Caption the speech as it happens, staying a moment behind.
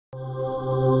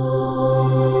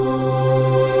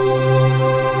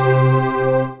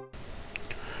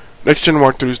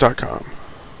NextGenWalkthroughs.com.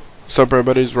 What's up,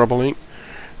 everybody? It's Rebel Inc.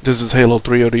 This is Halo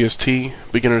 3 ODST,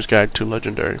 Beginner's Guide to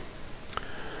Legendary.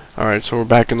 Alright, so we're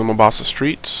back in the Mobasa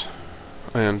streets,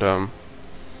 and this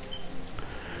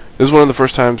is one of the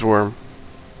first times where,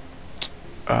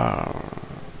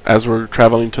 as we're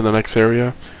traveling to the next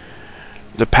area,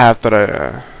 the path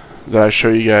that I show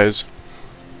you guys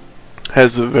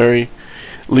has the very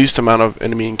least amount of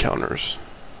enemy encounters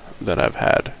that I've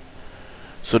had.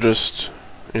 So just,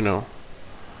 you know,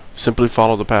 simply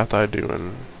follow the path I do,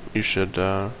 and you should,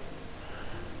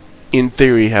 in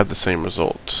theory, have the same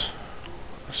results.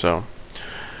 So,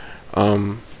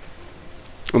 in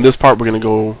this part, we're going to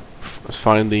go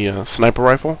find the sniper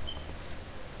rifle,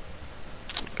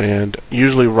 and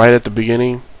usually right at the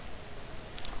beginning,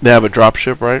 they have a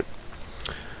dropship, right,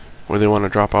 where they want to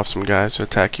drop off some guys to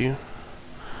attack you.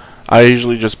 I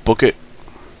usually just book it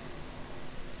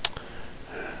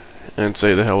and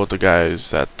say the hell with the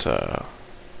guys that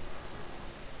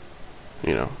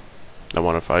you know, that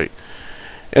want to fight.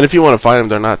 And if you want to fight them,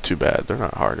 they're not too bad. They're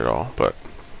not hard at all. But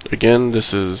again,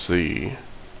 this is the,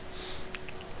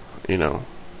 you know,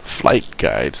 flight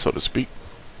guide, so to speak,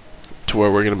 to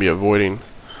where we're going to be avoiding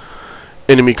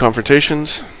enemy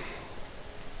confrontations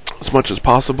as much as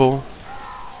possible.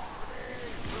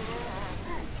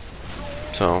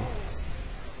 So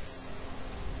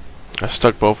I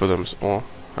stuck both of them. Well,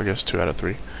 I guess 2 out of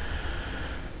 3.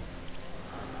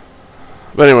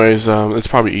 But anyways, it's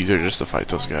probably easier just to fight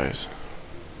those guys.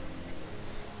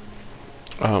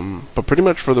 But pretty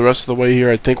much for the rest of the way here,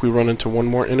 I think we run into one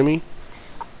more enemy,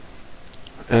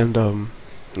 and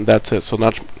that's it. So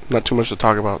not too much to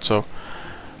talk about. So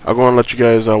I'll go and let you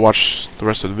guys watch the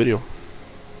rest of the video.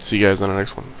 See you guys on the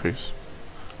next one. Peace.